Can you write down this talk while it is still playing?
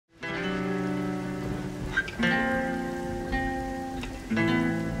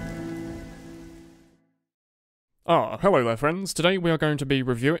Hello there friends. Today we are going to be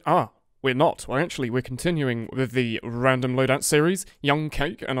reviewing... we're not. We're continuing with the random loadout series. Young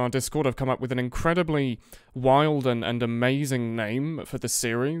Cake and our Discord have come up with an incredibly wild and amazing name for the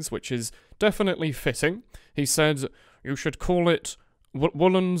series, which is definitely fitting. He said, you should call it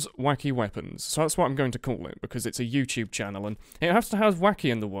Woolen's Wacky Weapons. So that's what I'm going to call it, because it's a YouTube channel, and it has to have wacky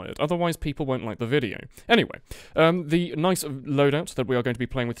in the word, otherwise people won't like the video. Anyway, the nice loadout that we are going to be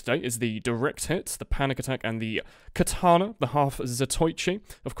playing with today is the direct hit, the panic attack, and the katana, the half zatoichi,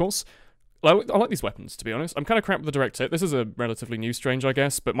 of course. I like these weapons, to be honest. I'm kind of crap with the direct hit. This is a relatively new strange, I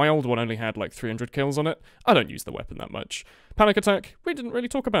guess, but my old one only had like 300 kills on it. I don't use the weapon that much. Panic attack, we didn't really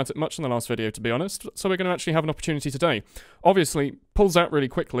talk about it much in the last video, to be honest, so we're going to actually have an opportunity today. Obviously, pulls out really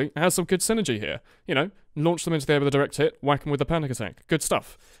quickly, it has some good synergy here. You know, launch them into the air with a direct hit, whack them with the panic attack. Good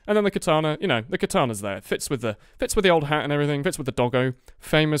stuff. And then the katana, you know, the katana's there. Fits with the old hat and everything, fits with the doggo.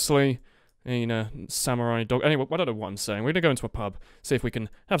 Famously... samurai dog. Anyway, I don't know what I'm saying. We're gonna go into a pub, see if we can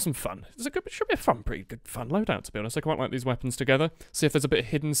have some fun. It should be a pretty good fun loadout, to be honest. I quite like these weapons together. See if there's a bit of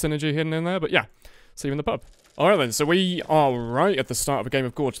hidden synergy hidden in there, but yeah. See you in the pub. Alright then, so we are right at the start of a game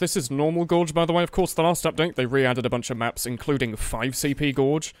of Gorge. This is normal Gorge, by the way. Of course, the last update, they re-added a bunch of maps, including 5 CP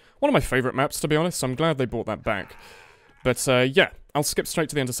Gorge. One of my favourite maps, to be honest, so I'm glad they brought that back. But, yeah, I'll skip straight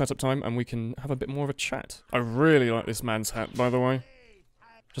to the end of setup time, and we can have a bit more of a chat. I really like this man's hat, by the way.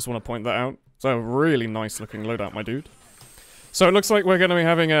 Just want to point that out. It's a really nice looking loadout, my dude. So it looks like we're going to be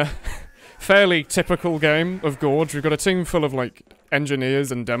having a fairly typical game of Gorge. We've got a team full of, like, engineers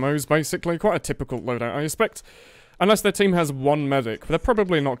and demos, basically. Quite a typical loadout, I expect. Unless their team has one medic, they're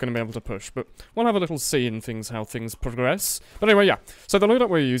probably not going to be able to push, but we'll have a little see in how things progress. But anyway, yeah. So the loadout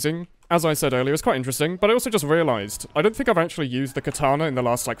we're using, as I said earlier, is quite interesting, but I also just realised, I don't think I've actually used the katana in the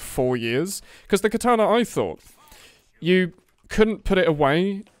last, like, 4 years. Because the katana, I thought, you couldn't put it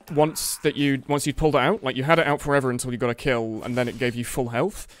away once you'd pulled it out. Like, you had it out forever until you got a kill, and then it gave you full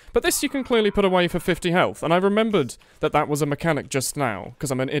health. But this you can clearly put away for 50 health, and I remembered that that was a mechanic just now,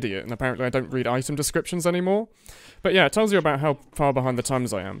 because I'm an idiot, and apparently I don't read item descriptions anymore. But yeah, it tells you about how far behind the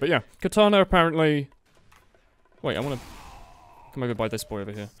times I am. But yeah, katana apparently... Wait, I want to come over by this boy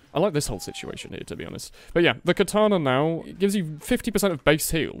over here. I like this whole situation here, to be honest. But yeah, the katana now gives you 50% of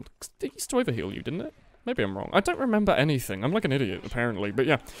base heal. It used to overheal you, didn't it? Maybe I'm wrong. I don't remember anything. I'm like an idiot, apparently. But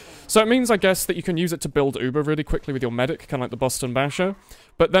yeah. So it means, I guess, that you can use it to build Uber really quickly with your medic, kind of like the Boston Basher.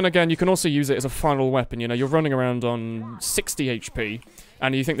 But then again, you can also use it as a final weapon. You know, you're running around on 60 HP,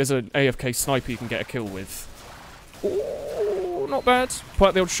 and you think there's an AFK sniper you can get a kill with. Ooh, not bad. Pull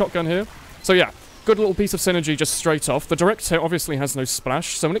out the old shotgun here. So yeah, good little piece of synergy just straight off. The direct hit obviously has no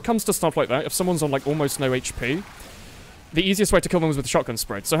splash, so when it comes to stuff like that, if someone's on like almost no HP... the easiest way to kill them is with the shotgun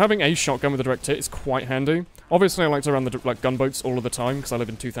spread. So having a shotgun with a direct hit is quite handy. Obviously, I like to run the gunboats all of the time, because I live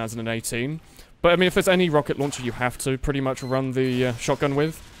in 2018. But, I mean, if there's any rocket launcher you have to pretty much run the shotgun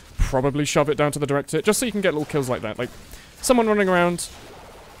with, probably shove it down to the direct hit, just so you can get little kills like that. Like, someone running around...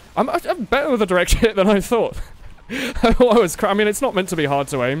 I'm better with a direct hit than I thought. I mean, it's not meant to be hard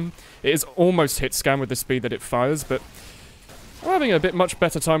to aim. It is almost hit scan with the speed that it fires, but... I'm having a bit much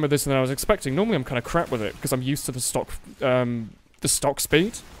better time with this than I was expecting. Normally I'm kind of crap with it, because I'm used to the stock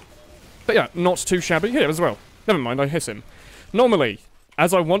speed. But yeah, not too shabby here as well. Never mind, I hit him. Normally,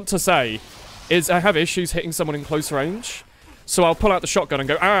 as I want to say, is I have issues hitting someone in close range. So I'll pull out the shotgun and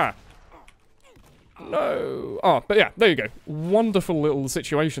go, ah! No! Oh, but yeah, there you go. Wonderful little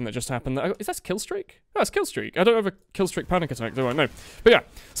situation that just happened. Is that a kill streak? Oh, it's a kill streak. I don't have a kill streak panic attack, do I? No. But yeah,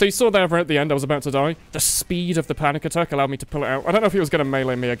 so you saw there at the end I was about to die. The speed of the panic attack allowed me to pull it out. I don't know if he was going to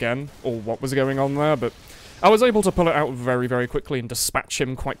melee me again, or what was going on there, but I was able to pull it out very, very quickly and dispatch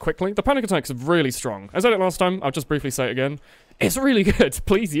him quite quickly. The panic attack's really strong. I said it last time, I'll just briefly say it again. It's really good.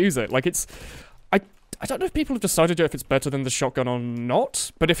 Please use it. Like, it's... I don't know if people have decided yet if it's better than the shotgun or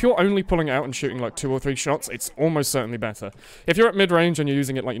not, but if you're only pulling it out and shooting like 2 or 3 shots, it's almost certainly better. If you're at mid-range and you're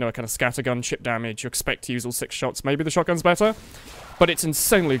using it like, you know, a kind of scattergun, chip damage, you expect to use all 6 shots, maybe the shotgun's better, but it's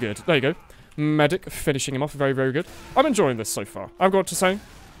insanely good. There you go. Medic finishing him off, very, very good. I'm enjoying this so far, I've got to say.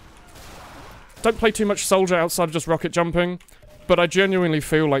 Don't play too much soldier outside of just rocket jumping, but I genuinely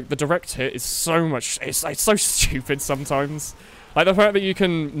feel like the direct hit is so much... It's so stupid sometimes. Like, the fact that you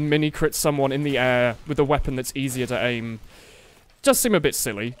can mini-crit someone in the air with a weapon that's easier to aim does seem a bit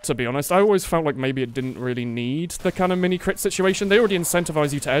silly, to be honest. I always felt like maybe it didn't really need the kind of mini-crit situation. They already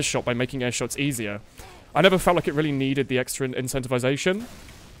incentivize you to airshot by making airshots easier. I never felt like it really needed the extra incentivization.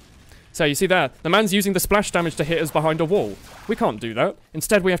 So, you see there, the man's using the splash damage to hit us behind a wall. We can't do that.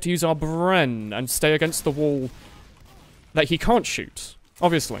 Instead, we have to use our Bren and stay against the wall that he can't shoot.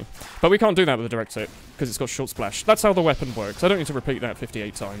 obviously. But we can't do that with a direct hit, because it's got short splash. That's how the weapon works. I don't need to repeat that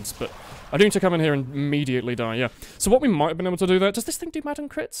 58 times, but I do need to come in here and immediately die, yeah. So what we might have been able to do there, does this thing do random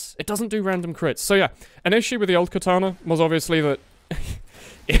crits? It doesn't do random crits. So yeah, an issue with the old Katana was obviously that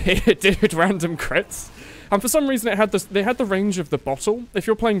it did random crits. And for some reason they had the range of the bottle. If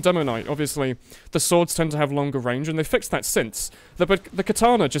you're playing Demo Knight, obviously, the swords tend to have longer range, and they fixed that since. The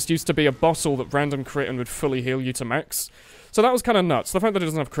Katana just used to be a bottle that random crit and would fully heal you to max. So that was kind of nuts. The fact that it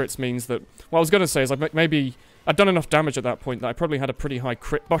doesn't have crits means that... What I was going to say is maybe I'd done enough damage at that point that I probably had a pretty high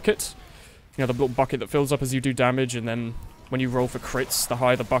crit bucket. You know, the little bucket that fills up as you do damage, and then when you roll for crits, the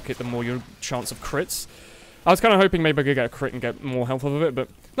higher the bucket, the more your chance of crits. I was kind of hoping maybe I could get a crit and get more health out of it, but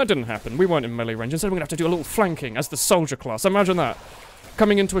that didn't happen. We weren't in melee range, instead we're going to have to do a little flanking as the soldier class. Imagine that.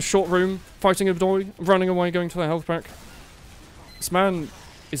 Coming into a short room, fighting a boy, running away, going to the health pack. This man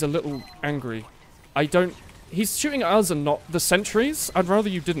is a little angry. He's shooting at us and not the sentries. I'd rather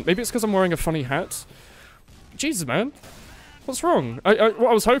you didn't. Maybe it's because I'm wearing a funny hat. Jesus, man. What's wrong? What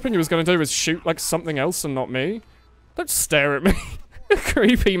I was hoping he was going to do is shoot like something else and not me. Don't stare at me.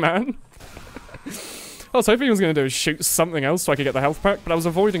 Creepy, man. I was hoping he was going to do is shoot something else so I could get the health pack, but I was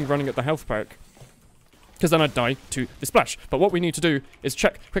avoiding running at the health pack. Because then I'd die to the splash. But what we need to do is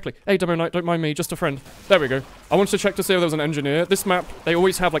check quickly. Hey, Demo Knight, don't mind me, just a friend. There we go. I wanted to check to see if there was an engineer. This map, they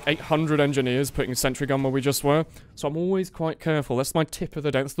always have like 800 engineers putting sentry gun where we just were. So I'm always quite careful. That's my tip of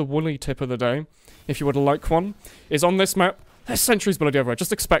the day. That's the woolly tip of the day. If you would like one. Is on this map, there's sentries bloody everywhere.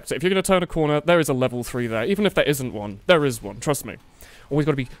 Just expect it. If you're going to turn a corner, there is a level 3 there. Even if there isn't one, there is one. Trust me. Always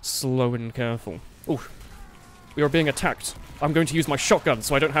got to be slow and careful. Ooh. We are being attacked. I'm going to use my shotgun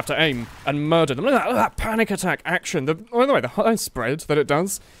so I don't have to aim and murder them. Look at that panic attack action. By the way, the high spread that it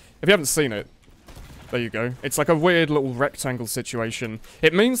does, if you haven't seen it, there you go. It's like a weird little rectangle situation.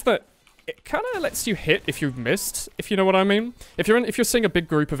 It means that it kind of lets you hit if you've missed, if you know what I mean. If you're seeing a big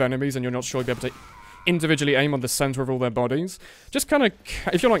group of enemies and you're not sure you'll be able to individually aim on the center of all their bodies, just kind of,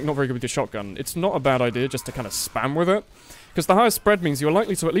 if you're like not very good with your shotgun, it's not a bad idea just to kind of spam with it. Because the higher spread means you're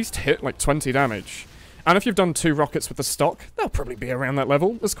likely to at least hit like 20 damage. And if you've done 2 rockets with the stock, they'll probably be around that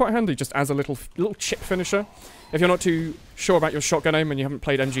level. It's quite handy just as a little chip finisher. If you're not too sure about your shotgun aim and you haven't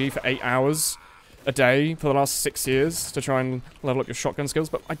played MGE for 8 hours a day for the last 6 years to try and level up your shotgun skills.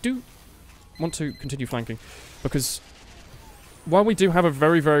 But I do want to continue flanking, because while we do have a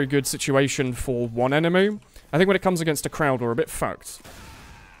very, very good situation for one enemy, I think when it comes against a crowd, we're a bit fucked.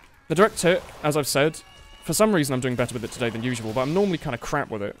 The direct hit, as I've said, for some reason I'm doing better with it today than usual, but I'm normally kind of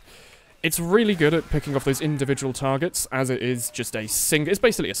crap with it. It's really good at picking off those individual targets, as it is just a single... It's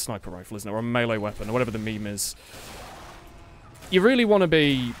basically a sniper rifle, isn't it? Or a melee weapon, or whatever the meme is. You really want to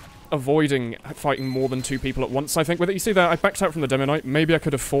be avoiding fighting more than 2 people at once, I think. With it, you see that I backed out from the Demo Knight. Maybe I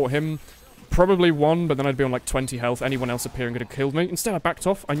could have fought him. Probably won, but then I'd be on like 20 health. Anyone else appearing could have killed me. Instead, I backed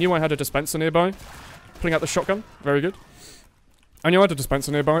off. I knew I had a dispenser nearby. Pulling out the shotgun. Very good. I knew I had a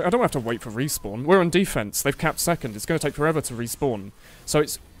dispenser nearby. I don't have to wait for respawn. We're on defense. They've capped second. It's going to take forever to respawn. So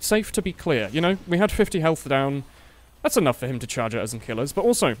it's safe to be clear. You know, we had 50 health down. That's enough for him to charge at us and kill us. But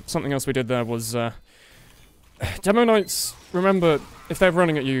also, something else we did there was... Demo Knights, remember, if they're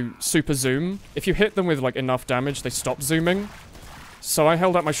running at you, super zoom. If you hit them with, like, enough damage, they stop zooming. So I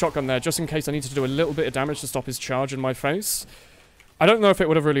held out my shotgun there just in case I needed to do a little bit of damage to stop his charge in my face. I don't know if it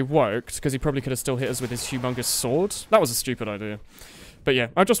would have really worked, because he probably could have still hit us with his humongous sword. That was a stupid idea. But yeah,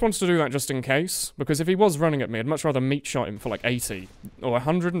 I just wanted to do that just in case, because if he was running at me, I'd much rather meat shot him for like 80, or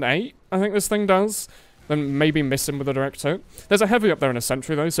 108, I think this thing does, than maybe miss him with a direct hit. There's a heavy up there and a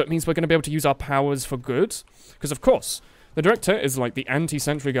sentry though, so it means we're going to be able to use our powers for good. Because of course, the direct hit is like the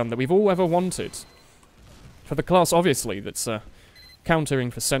anti-sentry gun that we've all ever wanted. For the class, obviously, that's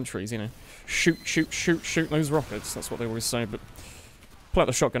countering for sentries, you know. Shoot, shoot, shoot, shoot those rockets, that's what they always say, but... Pull out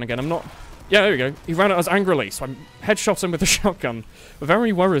the shotgun again. I'm not... Yeah, there we go. He ran at us angrily, so I headshot him with the shotgun.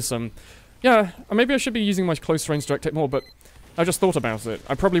 Very worrisome. Yeah, maybe I should be using my close range direct hit more, but I just thought about it.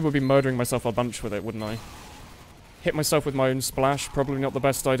 I probably would be murdering myself a bunch with it, wouldn't I? Hit myself with my own splash, probably not the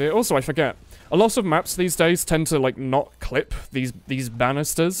best idea. Also, I forget. A lot of maps these days tend to, like, not clip these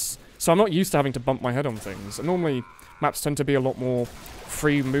banisters, so I'm not used to having to bump my head on things. And normally, maps tend to be a lot more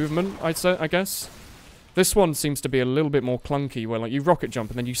free movement, I'd say, I guess. This one seems to be a little bit more clunky, where like you rocket jump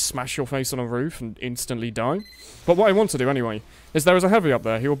and then you smash your face on a roof and instantly die. But what I want to do anyway, is there is a heavy up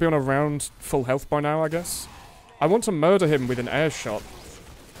there. He will be on around full health by now, I guess. I want to murder him with an air shot,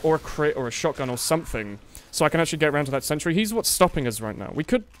 or a crit, or a shotgun, or something, so I can actually get around to that sentry. He's what's stopping us right now. We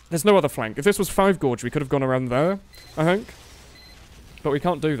could... There's no other flank. If this was 5 Gorge, we could have gone around there, I think. But we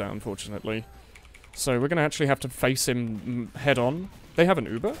can't do that, unfortunately. So we're going to actually have to face him head on. They have an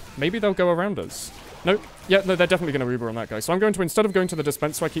Uber? Maybe they'll go around us. Nope. Yeah, no, they're definitely going to Uber on that guy. So I'm going to, instead of going to the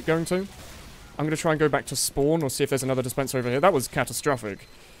dispenser I keep going to, I'm going to try and go back to spawn or see if there's another dispenser over here. That was catastrophic.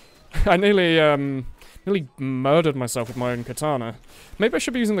 I nearly murdered myself with my own katana. Maybe I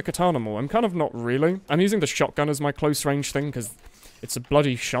should be using the katana more. I'm kind of not really. I'm using the shotgun as my close range thing because it's a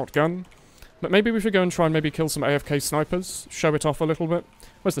bloody shotgun. But maybe we should go and try and maybe kill some AFK snipers. Show it off a little bit.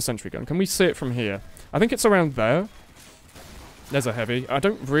 Where's the sentry gun? Can we see it from here? I think it's around there. There's a heavy. I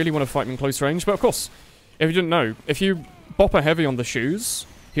don't really want to fight him in close range, but of course, if you didn't know, if you bop a heavy on the shoes,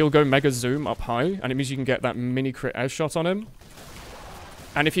 he'll go mega zoom up high, and it means you can get that mini crit air shot on him.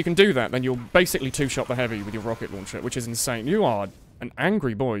 And if you can do that, then you'll basically two-shot the heavy with your rocket launcher, which is insane. You are an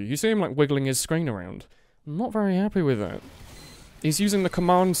angry boy. You see him, like, wiggling his screen around. I'm not very happy with that. He's using the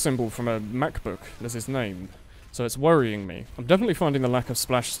command symbol from a MacBook as his name, so it's worrying me. I'm definitely finding the lack of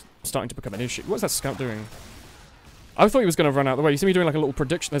splash starting to become an issue. What's that scout doing? I thought he was going to run out of the way. You see me doing like a little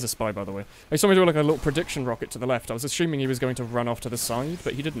prediction. There's a spy, by the way. I saw me doing like a little prediction rocket to the left. I was assuming he was going to run off to the side,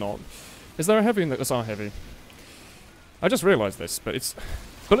 but he did not. Is there a heavy in that? That's our heavy. I just realised this, but it's...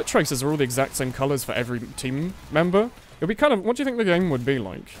 Bullet traces are all the exact same colours for every team member. It would be kind of... What do you think the game would be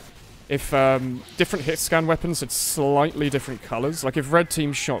like? If different hit scan weapons had slightly different colours? Like if red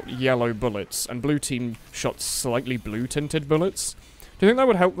team shot yellow bullets and blue team shot slightly blue tinted bullets? Do you think that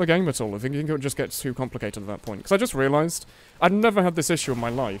would help the game at all? I think it would just get too complicated at that point. Because I just realised I'd never had this issue in my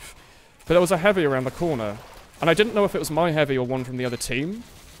life. But there was a heavy around the corner. And I didn't know if it was my heavy or one from the other team.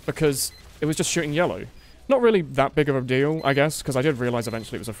 Because it was just shooting yellow. Not really that big of a deal, I guess. Because I did realise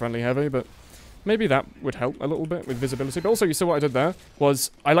eventually it was a friendly heavy. But maybe that would help a little bit with visibility. But also, you saw what I did there?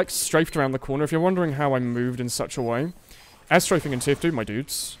 Was I like strafed around the corner. If you're wondering how I moved in such a way. As strafing in TF2, my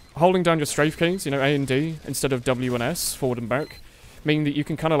dudes. Holding down your strafe keys, you know, A and D, instead of W and S, forward and back. Meaning that you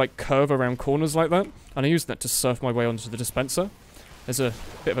can kind of like curve around corners like that. And I used that to surf my way onto the dispenser. There's a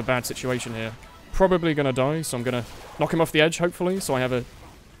bit of a bad situation here. Probably going to die, so I'm going to knock him off the edge, hopefully. So I have a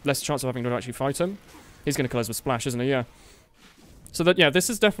less chance of having to actually fight him. He's going to kill us with splash, isn't he? Yeah. So that, yeah,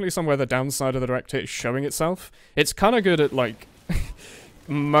 this is definitely somewhere the downside of the direct hit is showing itself. It's kind of good at, like,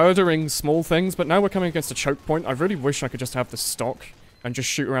 murdering small things, but now we're coming against a choke point. I really wish I could just have the stock and just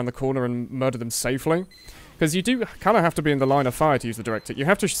shoot around the corner and murder them safely. Because you do kind of have to be in the line of fire to use the direct hit. You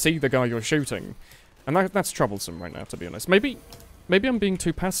have to see the guy you're shooting. And that's troublesome right now, to be honest. Maybe I'm being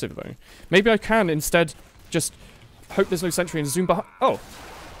too passive, though. Maybe I can, instead, just hope there's no sentry and zoom behind... Oh!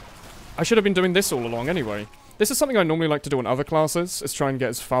 I should have been doing this all along, anyway. This is something I normally like to do on other classes, is try and get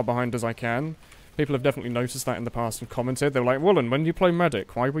as far behind as I can. People have definitely noticed that in the past and commented. They were like, Woolen, when you play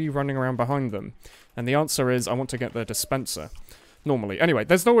medic, why were you running around behind them? And the answer is, I want to get their dispenser. Normally. Anyway,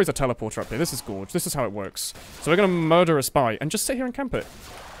 there's always a teleporter up here. This is gorge. This is how it works. So we're going to murder a spy and just sit here and camp it.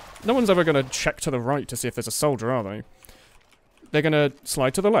 No one's ever going to check to the right to see if there's a soldier, are they? They're going to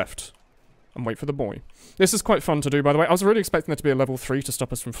slide to the left and wait for the boy. This is quite fun to do, by the way. I was really expecting there to be a level 3 to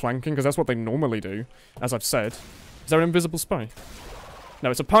stop us from flanking, because that's what they normally do, as I've said. Is there an invisible spy?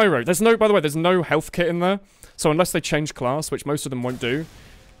 No, it's a pyro. There's no, by the way, there's no health kit in there. So unless they change class, which most of them won't do,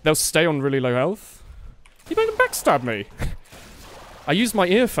 they'll stay on really low health. You don't backstab me! I used my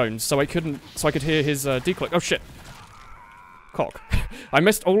earphones so I could hear his decoy. Oh shit. Cock. I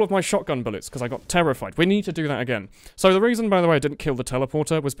missed all of my shotgun bullets because I got terrified. We need to do that again. So the reason, by the way, I didn't kill the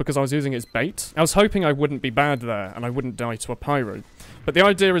teleporter was because I was using its bait. I was hoping I wouldn't be bad there and I wouldn't die to a pyro. But the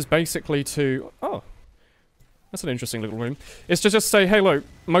idea is basically to... Oh. That's an interesting little room. It's to just say, hey look,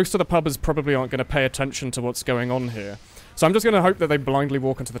 most of the pubbers probably aren't going to pay attention to what's going on here. So I'm just going to hope that they blindly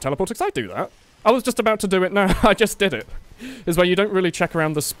walk into the teleporter, because I do that. I was just about to do it now. I just did it. Is where you don't really check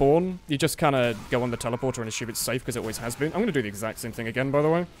around the spawn. You just kind of go on the teleporter and assume it's safe, because it always has been. I'm going to do the exact same thing again, by the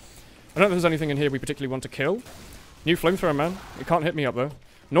way. I don't know if there's anything in here we particularly want to kill. New flamethrower, man. It can't hit me up there.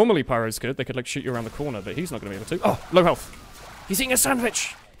 Normally Pyro's good. They could, like, shoot you around the corner, but he's not going to be able to. Oh, low health. He's eating a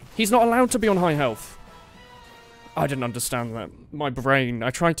sandwich. He's not allowed to be on high health. I didn't understand that. My brain. I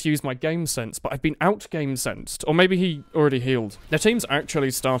tried to use my game sense, but I've been out game sensed. Or maybe he already healed. Their team's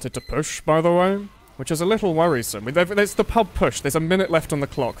actually started to push, by the way, which is a little worrisome. There's the pub push. There's a minute left on the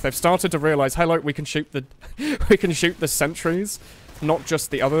clock. They've started to realise, hey, look, we can shoot the we can shoot the sentries, not just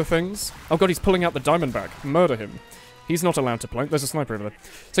the other things. Oh god, he's pulling out the diamondback. Murder him. He's not allowed to play. There's a sniper over there.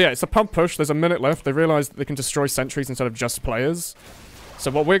 So yeah, it's a pub push. There's a minute left. They realise that they can destroy sentries instead of just players. So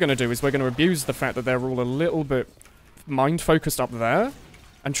what we're going to do is we're going to abuse the fact that they're all a little bit mind-focused up there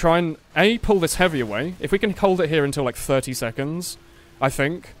and try and, A, pull this heavy away. If we can hold it here until like 30 seconds, I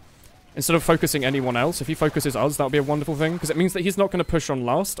think, instead of focusing anyone else, if he focuses us, that would be a wonderful thing, because it means that he's not going to push on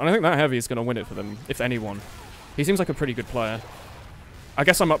last, and I think that heavy is going to win it for them, if anyone. He seems like a pretty good player. I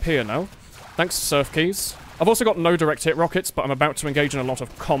guess I'm up here now. Thanks, Surf Keys. I've also got no direct hit rockets, but I'm about to engage in a lot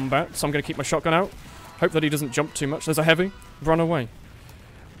of combat, so I'm going to keep my shotgun out. Hope that he doesn't jump too much. There's a heavy. Run away.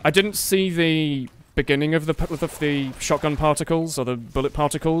 I didn't see the beginning of the shotgun particles or the bullet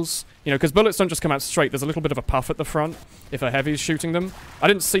particles. You know, because bullets don't just come out straight. There's a little bit of a puff at the front if a heavy is shooting them. I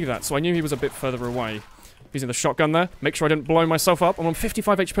didn't see that, so I knew he was a bit further away. Using the shotgun there. Make sure I didn't blow myself up. I'm on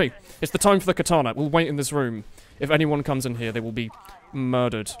 55 HP. It's the time for the katana. We'll wait in this room. If anyone comes in here, they will be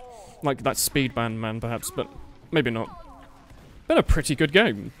murdered. Like that speed band man, perhaps, but maybe not. Been a pretty good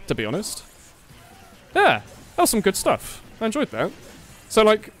game, to be honest. Yeah, that was some good stuff. I enjoyed that. So,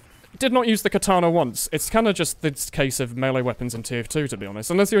 like, did not use the katana once. It's kind of just this case of melee weapons in TF2, to be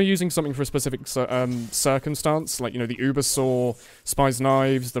honest. Unless you're using something for a specific circumstance, like, you know, the uber saw, spy's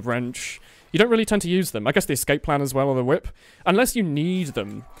knives, the wrench. You don't really tend to use them. I guess the escape plan as well, or the whip. Unless you need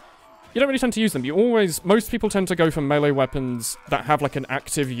them. You don't really tend to use them. Most people tend to go for melee weapons that have, like, an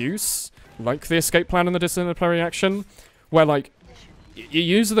active use. Like the escape plan and the disciplinary action. Where, like, you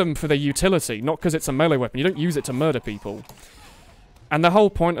use them for their utility, not because it's a melee weapon. You don't use it to murder people. And the whole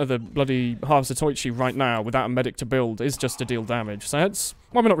point of the bloody Harvester Toichi right now, without a medic to build, is just to deal damage. So that's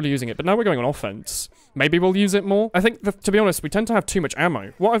why we're not really using it. But now we're going on offense. Maybe we'll use it more. I think, to be honest, we tend to have too much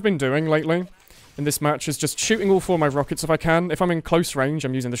ammo. What I've been doing lately in this match is just shooting all 4 of my rockets if I can. If I'm in close range,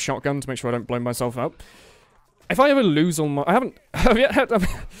 I'm using the shotgun to make sure I don't blow myself up. If I ever lose all my... What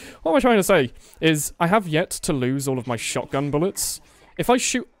am I trying to say is I have yet to lose all of my shotgun bullets. If I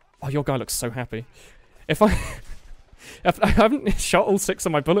shoot... Oh, your guy looks so happy. If I haven't shot all 6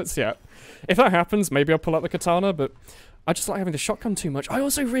 of my bullets yet. If that happens, maybe I'll pull out the katana, but I just like having the shotgun too much. I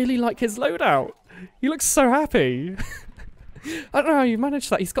also really like his loadout. He looks so happy. I don't know how you managed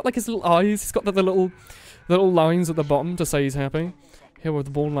that. He's got like his little eyes. He's got the little lines at the bottom to say he's happy. Here with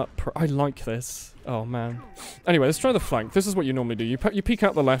the walnut. I like this. Oh man. Anyway, let's try the flank. This is what you normally do. You peek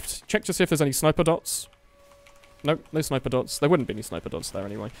out the left. Check to see if there's any sniper dots. Nope, no sniper dots. There wouldn't be any sniper dots there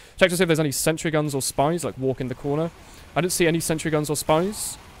anyway. Check to see if there's any sentry guns or spies, like walk in the corner. I didn't see any sentry guns or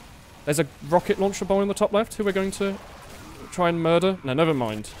spies. There's a rocket launcher boy on the top left who we're going to try and murder. No, never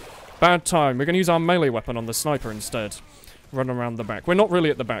mind. Bad time. We're going to use our melee weapon on the sniper instead. Run around the back. We're not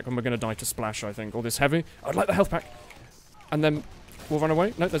really at the back, and we're going to die to splash, I think. Or this heavy. I'd like the health pack. And then we'll run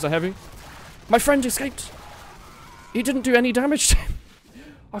away. No, there's a heavy. My friend escaped. He didn't do any damage to him.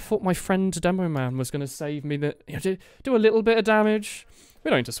 I thought my friend Demo Man was going to save me, that do a little bit of damage. We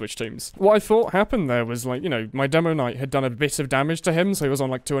don't need to switch teams. What I thought happened there was, like, you know, my Demo Knight had done a bit of damage to him, so he was on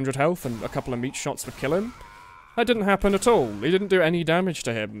like 200 health and a couple of meat shots would kill him. That didn't happen at all. He didn't do any damage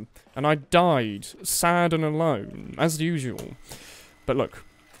to him. And I died, sad and alone, as usual. But look,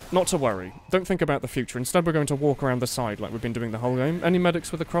 not to worry. Don't think about the future. Instead, we're going to walk around the side like we've been doing the whole game. Any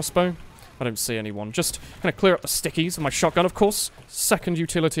medics with a crossbow? I don't see anyone. Just kind of clear up the stickies with my shotgun, of course. Second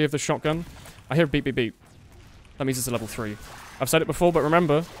utility of the shotgun. I hear beep, beep, beep. That means it's a level 3. I've said it before, but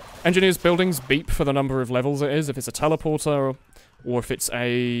remember, engineers' buildings beep for the number of levels it is. If it's a teleporter, or if it's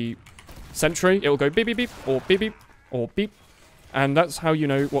a sentry, it'll go beep, beep, beep, or beep, beep, or beep. And that's how you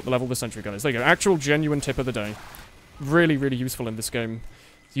know what the level the sentry gun is. There you go. Actual, genuine tip of the day. Really, really useful in this game.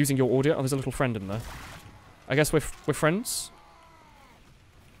 Using your audio. Oh, there's a little friend in there. I guess we're friends?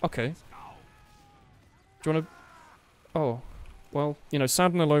 Okay. Do you want to... Oh. Well, you know,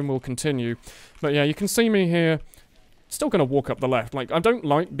 sad and alone will continue. But yeah, you can see me here. Still going to walk up the left. Like, I don't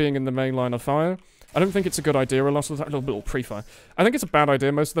like being in the main line of fire. I don't think it's a good idea a lot of the time. A little pre-fire. I think it's a bad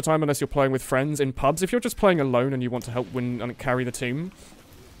idea most of the time unless you're playing with friends in pubs. If you're just playing alone and you want to help win and carry the team,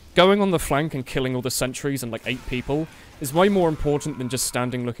 going on the flank and killing all the sentries and like 8 people is way more important than just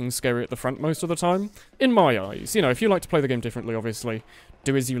standing looking scary at the front most of the time. In my eyes. You know, if you like to play the game differently, obviously,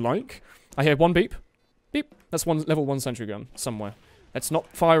 do as you like. I hear one beep. Beep. That's one level 1 sentry gun somewhere. Let's not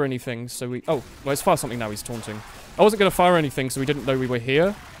fire anything, so we... Oh, well, let's fire something now. He's taunting. I wasn't going to fire anything, so he didn't know we were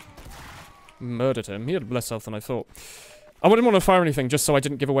here. Murdered him. He had less health than I thought. I wouldn't want to fire anything just so I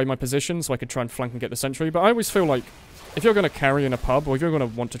didn't give away my position, so I could try and flank and get the sentry. But I always feel like, if you're going to carry in a pub, or if you're going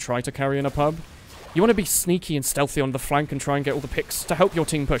to want to try to carry in a pub, you want to be sneaky and stealthy on the flank and try and get all the picks to help your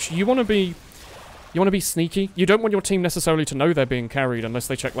team push. You want to be sneaky. You don't want your team necessarily to know they're being carried unless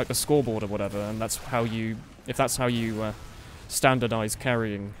they check, like, the scoreboard or whatever, and that's how you... If that's how you, standardize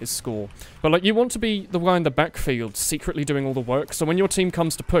carrying his score. But, like, you want to be the guy in the backfield secretly doing all the work, so when your team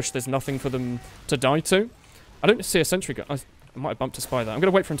comes to push, there's nothing for them to die to. I don't see a sentry gun. I might have bumped a spy there. I'm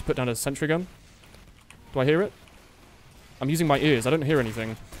going to wait for him to put down a sentry gun. Do I hear it? I'm using my ears. I don't hear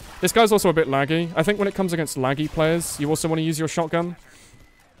anything. This guy's also a bit laggy. I think when it comes against laggy players, you also want to use your shotgun.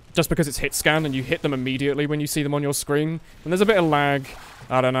 Just because it's hit scan and you hit them immediately when you see them on your screen. When there's a bit of lag,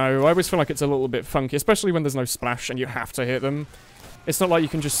 I don't know, I always feel like it's a little bit funky, especially when there's no splash and you have to hit them. It's not like you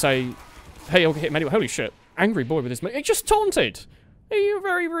can just say, hey, I'll hit him anyway. Holy shit. Angry boy with his mate. He just taunted. Hey, you're a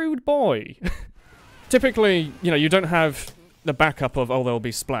very rude boy. typically, you know, you don't have the backup of, oh, there'll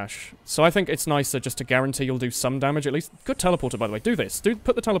be splash. So I think it's nicer just to guarantee you'll do some damage at least. Good teleporter, by the way. Do this.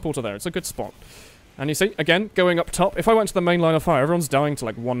 Put the teleporter there. It's a good spot. And you see, again, going up top. If I went to the main line of fire, everyone's dying to,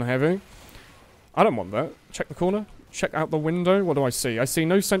 like, 1 heavy. I don't want that. Check the corner. Check out the window. What do I see? I see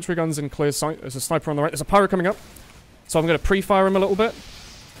no sentry guns in clear sight. There's a sniper on the right. There's a pyro coming up. So I'm going to pre-fire him a little bit.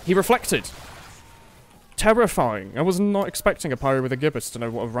 He reflected. Terrifying. I was not expecting a pyro with a gibbous to know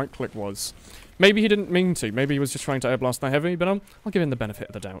what a right-click was. Maybe he didn't mean to. Maybe he was just trying to airblast the heavy, but I'll give him the benefit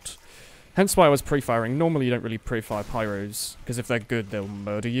of the doubt. Hence why I was pre-firing. Normally you don't really pre-fire pyros, because if they're good, they'll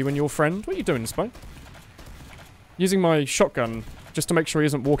murder you and your friend. What are you doing, Spy? Using my shotgun, just to make sure he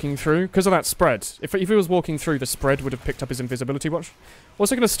isn't walking through, because of that spread. If he was walking through, the spread would have picked up his invisibility watch.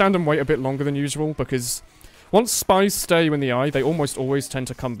 Also going to stand and wait a bit longer than usual, because once spies stare you in the eye, they almost always tend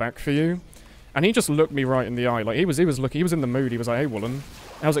to come back for you. And he just looked me right in the eye. Like, he was looking, he was in the mood. He was like, hey, Woolen,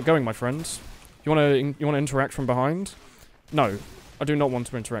 how's it going, my friend? You want to interact from behind? No, I do not want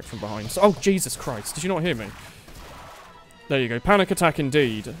to interact from behind. So, oh, Jesus Christ, did you not hear me? There you go, panic attack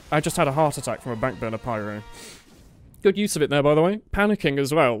indeed. I just had a heart attack from a backburner pyro. Good use of it there, by the way. Panicking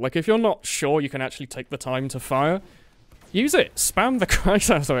as well. Like, if you're not sure you can actually take the time to fire, use it. Spam the Christ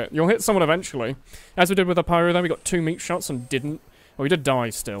out of it. You'll hit someone eventually. As we did with the pyro there, we got 2 meat shots and didn't. Well, we did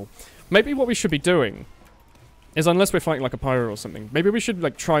die still. Maybe what we should be doing is, unless we're fighting like a pyro or something, maybe we should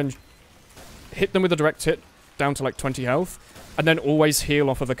like try and hit them with a direct hit down to like 20 health, and then always heal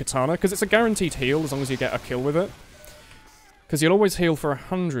off of the katana, because it's a guaranteed heal as long as you get a kill with it. Because you'll always heal for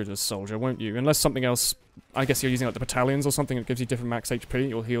 100 as soldier, won't you? Unless something else, I guess you're using like the battalions or something that gives you different max HP,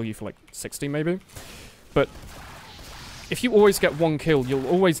 it'll heal you for like 60 maybe. But if you always get 1 kill, you'll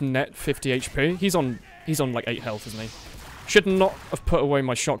always net 50 HP. He's on like 8 health, isn't he? Should not have put away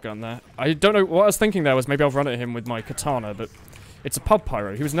my shotgun there. I don't know, what I was thinking there was maybe I'll run at him with my katana, but it's a pub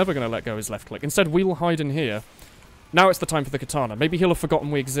pyro. He was never going to let go his left click. Instead, we'll hide in here. Now it's the time for the katana. Maybe he'll have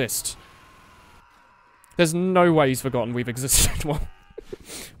forgotten we exist. There's no way he's forgotten we've existed. Well,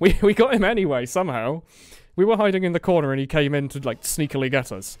 we got him anyway, somehow. We were hiding in the corner and he came in to, like, sneakily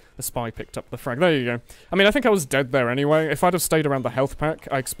get us. The spy picked up the frag. There you go. I mean, I think I was dead there anyway. If I'd have stayed around the health pack,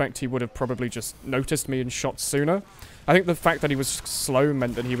 I expect he would have probably just noticed me and shot sooner. I think the fact that he was slow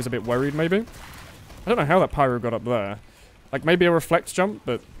meant that he was a bit worried, maybe. I don't know how that pyro got up there. Like, maybe a reflect jump,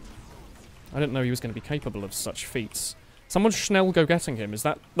 but I didn't know he was going to be capable of such feats. Someone Schnell go getting him. Is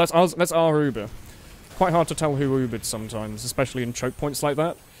that... That's our Uber. Quite hard to tell who Ubered sometimes, especially in choke points like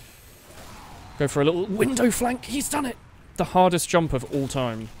that. Go for a little window flank. He's done it! The hardest jump of all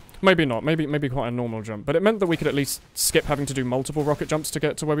time. Maybe not. Maybe quite a normal jump. But it meant that we could at least skip having to do multiple rocket jumps to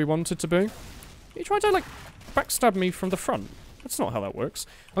get to where we wanted to be. He tried to, like, backstab me from the front. That's not how that works.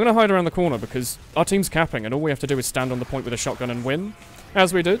 I'm going to hide around the corner because our team's capping and all we have to do is stand on the point with a shotgun and win.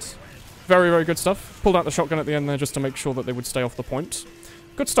 As we did. Very, very good stuff. Pulled out the shotgun at the end there just to make sure that they would stay off the point.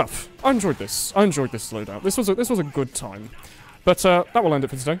 Good stuff. I enjoyed this. I enjoyed this loadout. This was a good time. But that will end it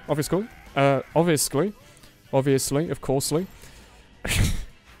for today, obviously. Obviously, of coursely.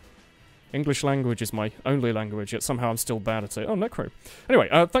 English language is my only language, yet somehow I'm still bad at it. Oh, Necro. Anyway,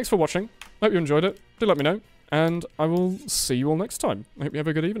 thanks for watching. Hope you enjoyed it. Do let me know. And I will see you all next time. I hope you have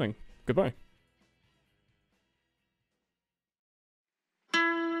a good evening. Goodbye.